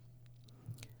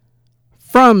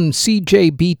From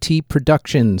CJBT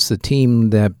Productions, the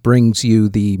team that brings you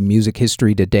the Music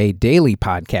History Today Daily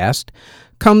podcast,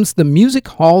 comes the Music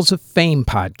Halls of Fame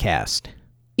podcast.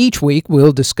 Each week,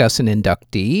 we'll discuss an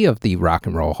inductee of the Rock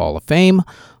and Roll Hall of Fame,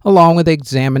 along with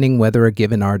examining whether a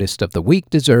given artist of the week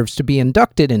deserves to be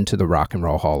inducted into the Rock and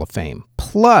Roll Hall of Fame.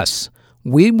 Plus,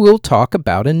 we will talk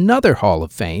about another Hall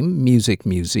of Fame, Music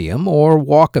Museum, or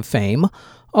Walk of Fame,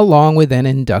 along with an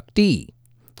inductee.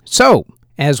 So,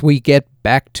 as we get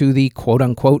back to the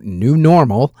quote-unquote new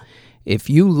normal, if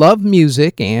you love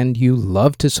music and you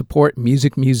love to support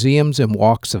music museums and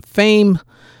walks of fame,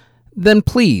 then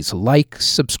please like,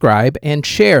 subscribe, and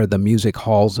share the Music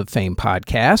Halls of Fame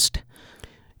podcast.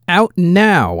 Out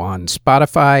now on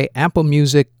Spotify, Apple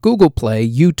Music, Google Play,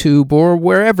 YouTube, or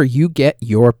wherever you get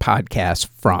your podcasts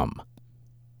from.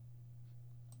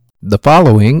 The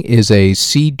following is a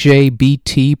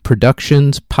CJBT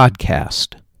Productions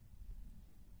podcast.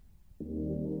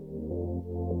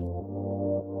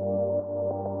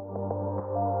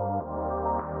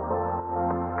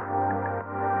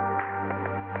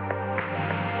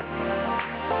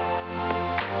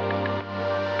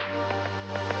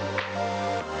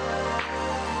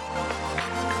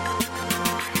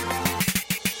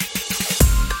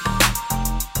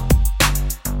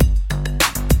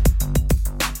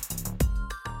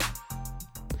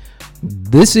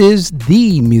 This is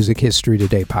the Music History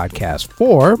Today podcast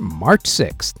for March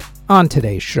 6th. On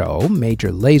today's show, Major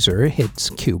Lazer hits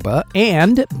Cuba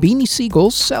and Beanie Sigel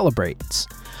celebrates.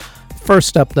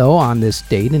 First up, though, on this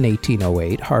date in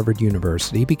 1808, Harvard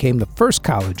University became the first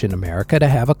college in America to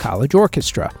have a college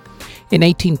orchestra. In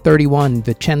 1831,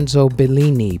 Vincenzo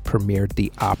Bellini premiered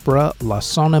the opera La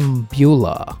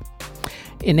Sonnambula.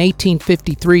 In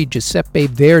 1853, Giuseppe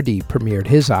Verdi premiered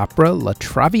his opera La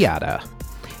Traviata.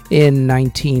 In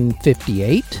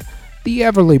 1958, the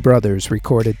Everly Brothers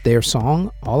recorded their song,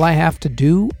 All I Have to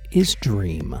Do Is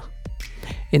Dream.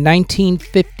 In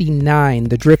 1959,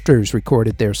 the Drifters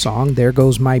recorded their song, There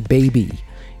Goes My Baby.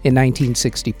 In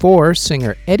 1964,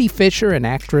 singer Eddie Fisher and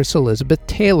actress Elizabeth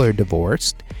Taylor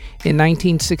divorced. In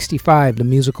 1965, the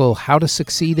musical How to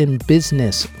Succeed in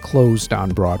Business closed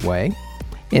on Broadway.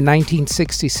 In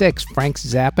 1966, Frank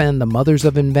Zappa and the Mothers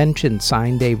of Invention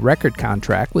signed a record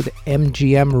contract with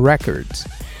MGM Records.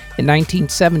 In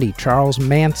 1970, Charles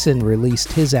Manson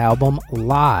released his album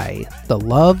Lie, The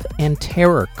Love and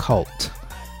Terror Cult.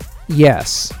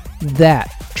 Yes, that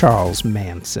Charles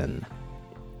Manson.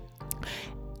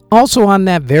 Also on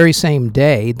that very same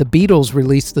day, the Beatles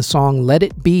released the song Let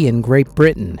It Be in Great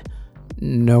Britain.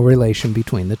 No relation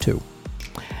between the two.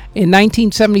 In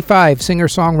 1975,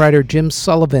 singer-songwriter Jim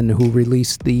Sullivan, who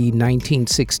released the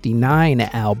 1969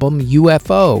 album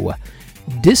UFO,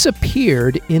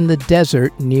 disappeared in the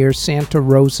desert near Santa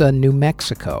Rosa, New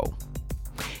Mexico.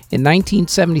 In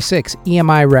 1976,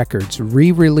 EMI Records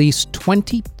re-released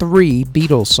 23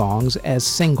 Beatles songs as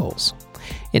singles.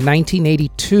 In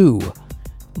 1982,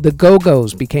 the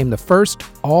Go-Go's became the first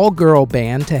all-girl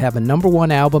band to have a number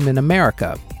one album in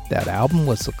America. That album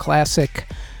was the classic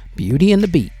Beauty and the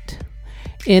Beat.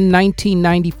 In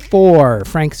 1994,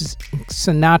 Frank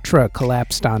Sinatra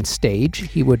collapsed on stage.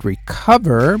 He would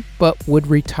recover, but would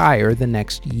retire the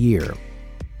next year.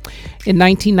 In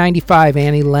 1995,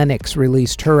 Annie Lennox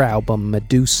released her album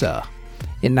Medusa.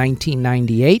 In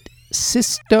 1998,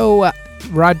 Sisto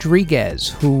Rodriguez,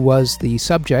 who was the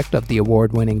subject of the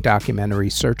award-winning documentary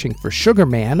Searching for Sugar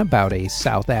Man about a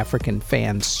South African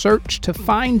fan's search to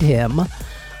find him,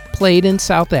 played in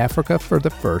South Africa for the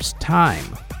first time.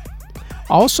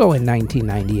 Also in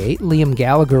 1998, Liam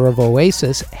Gallagher of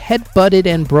Oasis headbutted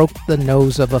and broke the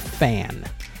nose of a fan.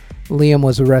 Liam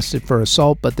was arrested for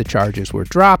assault, but the charges were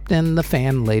dropped, and the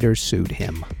fan later sued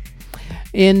him.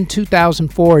 In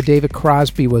 2004, David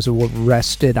Crosby was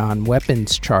arrested on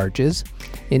weapons charges.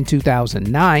 In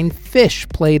 2009, Phish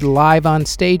played live on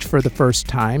stage for the first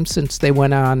time since they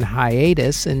went on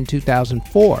hiatus in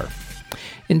 2004.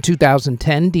 In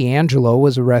 2010, D'Angelo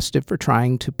was arrested for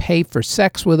trying to pay for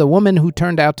sex with a woman who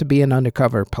turned out to be an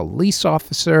undercover police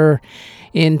officer.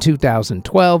 In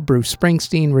 2012, Bruce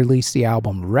Springsteen released the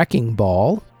album Wrecking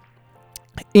Ball.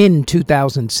 In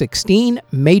 2016,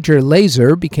 Major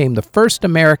Lazer became the first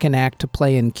American act to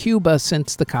play in Cuba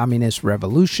since the Communist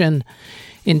Revolution.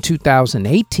 In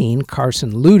 2018,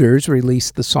 Carson Looters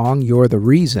released the song You're the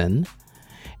Reason.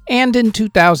 And in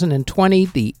 2020,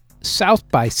 the South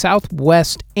by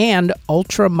Southwest and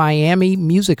Ultra Miami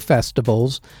music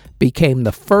festivals became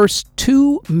the first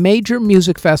two major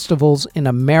music festivals in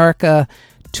America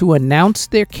to announce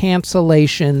their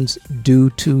cancellations due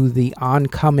to the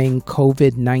oncoming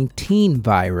COVID-19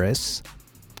 virus.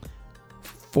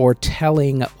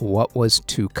 foretelling what was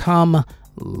to come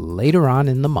later on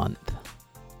in the month.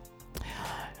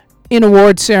 In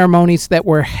award ceremonies that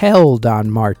were held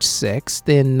on March 6th,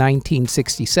 in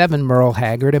 1967, Merle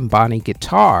Haggard and Bonnie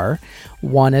Guitar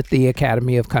won at the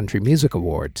Academy of Country Music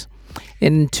Awards.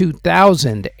 In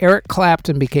 2000, Eric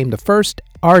Clapton became the first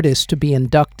artist to be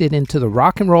inducted into the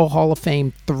Rock and Roll Hall of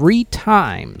Fame 3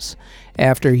 times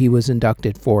after he was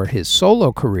inducted for his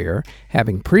solo career,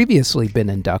 having previously been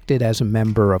inducted as a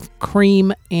member of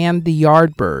Cream and the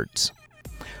Yardbirds.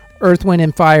 Earth,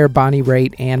 Wind & Fire, Bonnie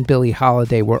Raitt, and Billie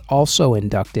Holiday were also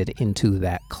inducted into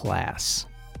that class.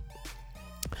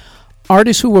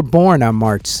 Artists who were born on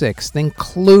March 6th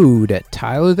include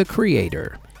Tyler the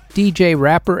Creator, DJ,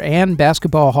 rapper, and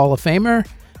Basketball Hall of Famer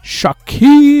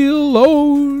Shaquille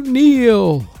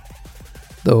O'Neal,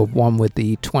 the one with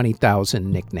the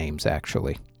 20,000 nicknames,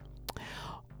 actually.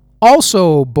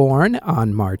 Also born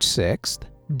on March 6th,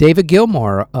 David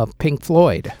Gilmour of Pink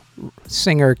Floyd,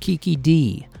 singer Kiki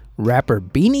Dee, rapper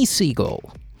Beanie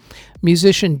Siegel,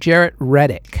 musician Jarrett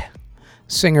Reddick,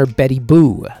 singer Betty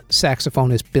Boo,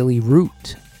 saxophonist Billy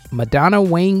Root, Madonna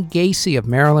Wayne Gacy of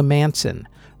Marilyn Manson,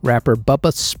 rapper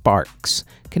Bubba Sparks,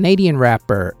 Canadian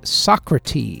rapper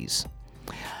Socrates,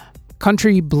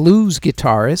 country blues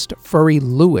guitarist Furry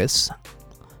Lewis,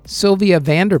 Sylvia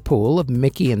Vanderpool of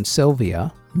Mickey and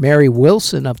Sylvia, Mary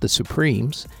Wilson of the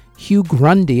Supremes, Hugh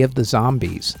Grundy of the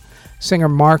Zombies, singer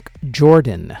Mark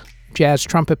Jordan, jazz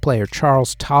trumpet player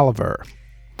Charles Tolliver,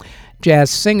 jazz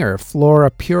singer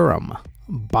Flora Purim,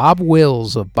 Bob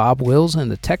Wills of Bob Wills and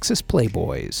the Texas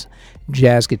Playboys,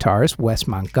 jazz guitarist Wes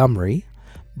Montgomery,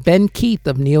 Ben Keith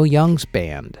of Neil Young's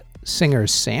band, singer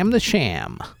Sam the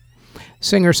Sham,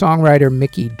 singer-songwriter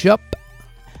Mickey Jupp,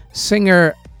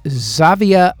 singer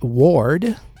Xavier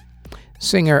Ward,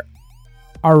 singer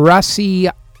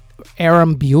Arasi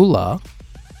Arambula,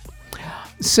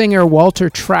 singer Walter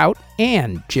Trout,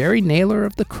 and Jerry Naylor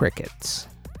of the Crickets.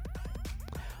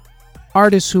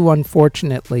 Artists who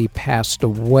unfortunately passed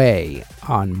away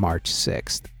on March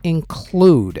 6th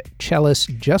include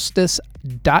cellist Justus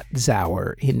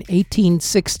Dotzauer in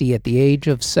 1860 at the age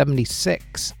of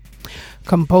 76.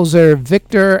 Composer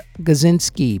Victor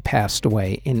Gazinski passed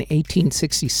away in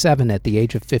 1867 at the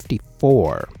age of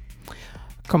 54.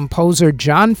 Composer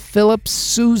John Philip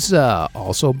Sousa,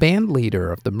 also band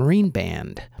leader of the Marine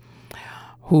Band,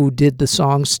 who did the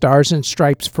song Stars and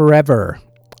Stripes Forever,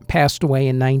 passed away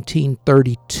in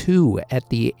 1932 at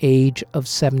the age of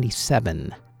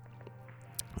 77.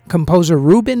 Composer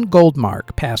Reuben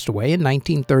Goldmark passed away in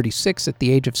 1936 at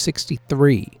the age of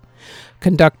 63.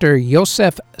 Conductor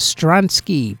Josef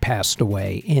Stransky passed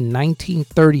away in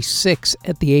 1936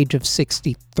 at the age of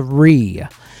 63.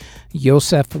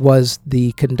 Josef was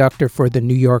the conductor for the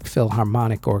New York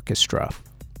Philharmonic Orchestra.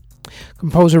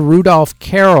 Composer Rudolph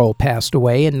Carroll passed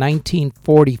away in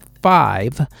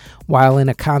 1945 while in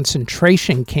a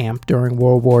concentration camp during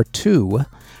World War II.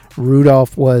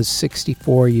 Rudolph was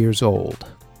 64 years old.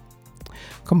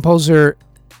 Composer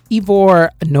Ivor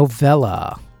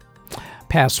Novella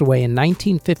passed away in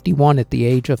 1951 at the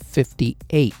age of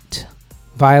 58.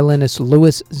 Violinist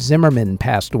Louis Zimmerman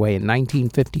passed away in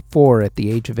 1954 at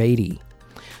the age of 80.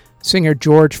 Singer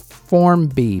George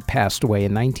Formby passed away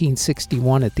in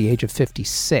 1961 at the age of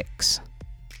 56.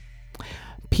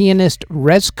 Pianist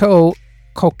Rezko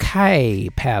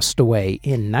Kokai passed away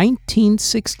in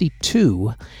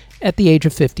 1962 at the age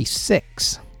of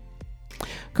 56.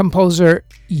 Composer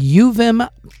Yuvim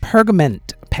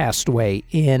Pergament passed away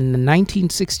in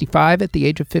 1965 at the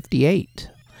age of 58.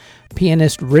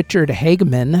 Pianist Richard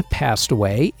Hageman passed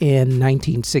away in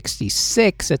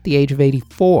 1966 at the age of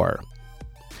 84.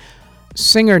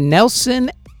 Singer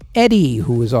Nelson Eddy,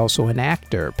 who was also an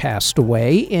actor, passed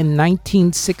away in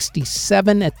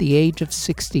 1967 at the age of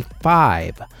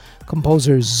 65.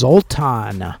 Composer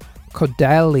Zoltan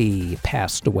Kodaly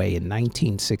passed away in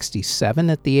 1967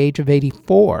 at the age of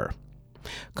 84.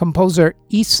 Composer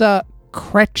Isa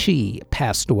Krejci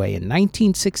passed away in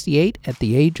 1968 at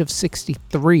the age of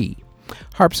 63.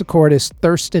 Harpsichordist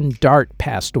Thurston Dart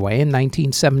passed away in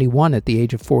 1971 at the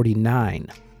age of 49.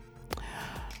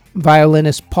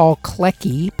 Violinist Paul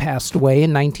Klecki passed away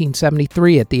in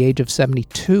 1973 at the age of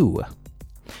 72.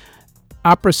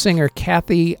 Opera singer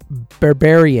Kathy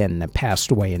Berberian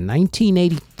passed away in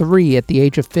 1983 at the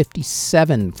age of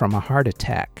 57 from a heart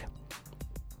attack.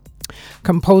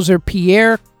 Composer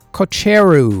Pierre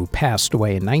Cocheru passed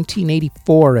away in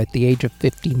 1984 at the age of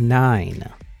 59.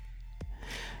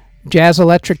 Jazz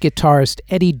electric guitarist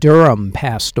Eddie Durham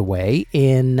passed away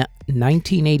in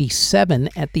 1987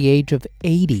 at the age of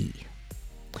 80.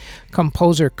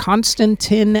 Composer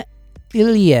Konstantin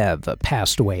Ilyev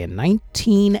passed away in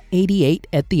 1988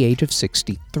 at the age of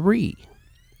 63.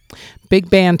 Big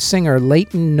band singer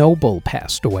Leighton Noble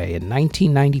passed away in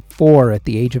 1994 at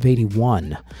the age of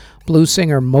 81. Blues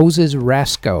singer Moses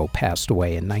Rasko passed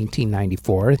away in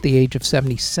 1994 at the age of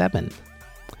 77.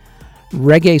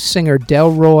 Reggae singer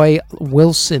Delroy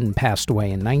Wilson passed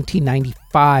away in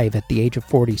 1995 at the age of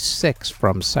 46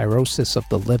 from cirrhosis of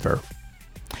the liver.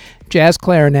 Jazz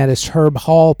clarinetist Herb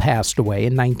Hall passed away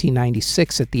in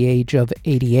 1996 at the age of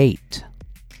 88.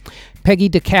 Peggy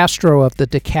DeCastro of the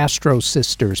DeCastro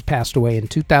Sisters passed away in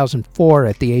 2004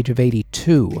 at the age of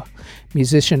 82.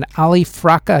 Musician Ali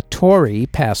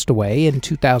Frackatori passed away in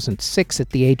 2006 at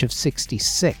the age of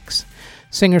 66.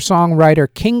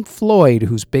 Singer-songwriter King Floyd,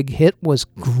 whose big hit was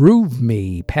Groove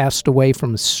Me, passed away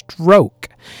from a stroke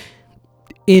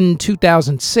in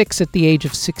 2006 at the age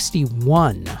of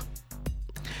 61.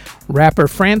 Rapper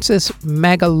Francis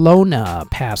Magalona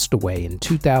passed away in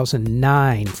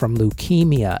 2009 from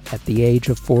leukemia at the age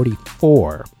of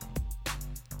 44.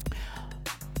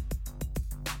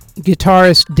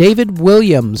 Guitarist David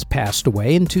Williams passed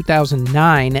away in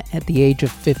 2009 at the age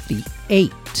of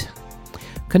 58.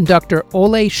 Conductor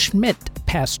Ole Schmidt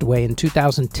passed away in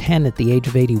 2010 at the age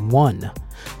of 81.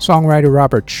 Songwriter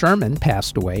Robert Sherman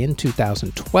passed away in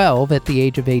 2012 at the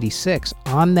age of 86.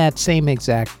 On that same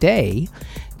exact day,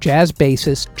 jazz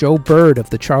bassist Joe Bird of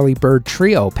the Charlie Bird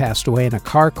Trio passed away in a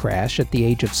car crash at the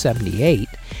age of 78,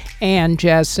 and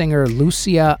jazz singer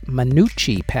Lucia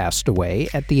Manucci passed away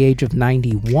at the age of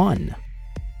 91.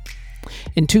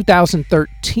 In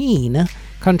 2013,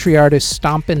 country artist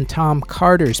Stompin' Tom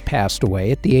Carters passed away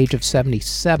at the age of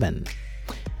 77.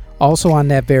 Also on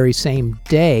that very same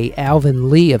day,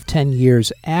 Alvin Lee of 10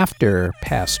 Years After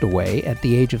passed away at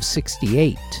the age of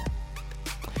 68.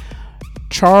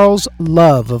 Charles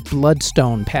Love of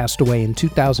Bloodstone passed away in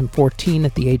 2014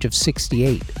 at the age of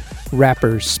 68.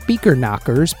 Rapper Speaker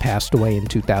Knockers passed away in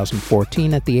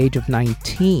 2014 at the age of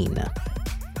 19.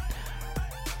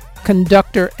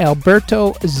 Conductor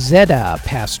Alberto Zeda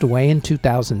passed away in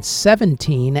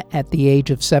 2017 at the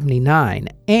age of 79,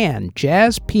 and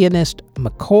jazz pianist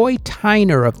McCoy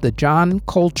Tyner of the John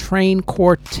Coltrane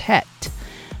Quartet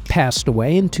passed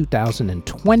away in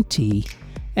 2020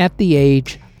 at the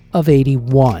age of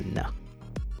 81.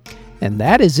 And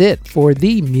that is it for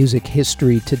the Music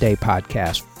History Today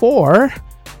podcast for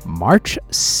March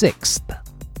 6th.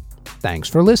 Thanks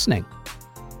for listening.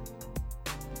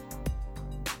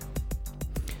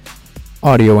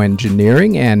 Audio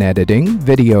engineering and editing,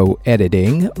 video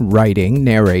editing, writing,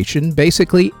 narration,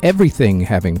 basically everything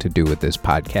having to do with this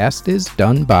podcast is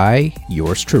done by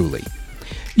yours truly.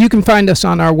 You can find us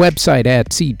on our website at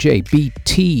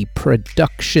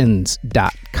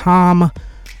cjbtproductions.com.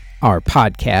 Our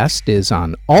podcast is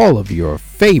on all of your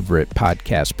favorite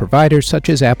podcast providers such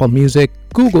as Apple Music,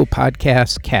 Google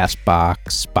Podcasts,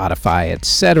 CastBox, Spotify,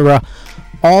 etc.,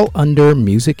 all under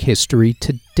Music History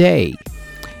Today.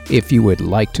 If you would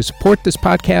like to support this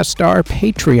podcast, our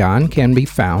Patreon can be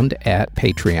found at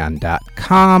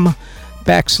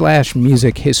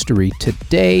patreon.com/Music History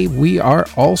Today. We are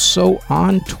also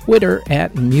on Twitter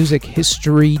at Music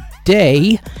History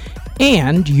Day,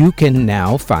 and you can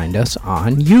now find us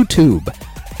on YouTube.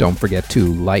 Don't forget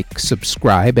to like,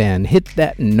 subscribe, and hit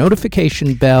that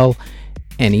notification bell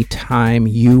anytime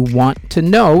you want to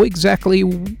know exactly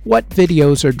what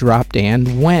videos are dropped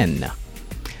and when.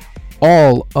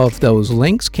 All of those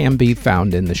links can be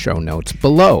found in the show notes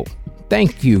below.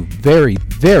 Thank you very,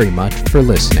 very much for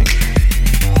listening.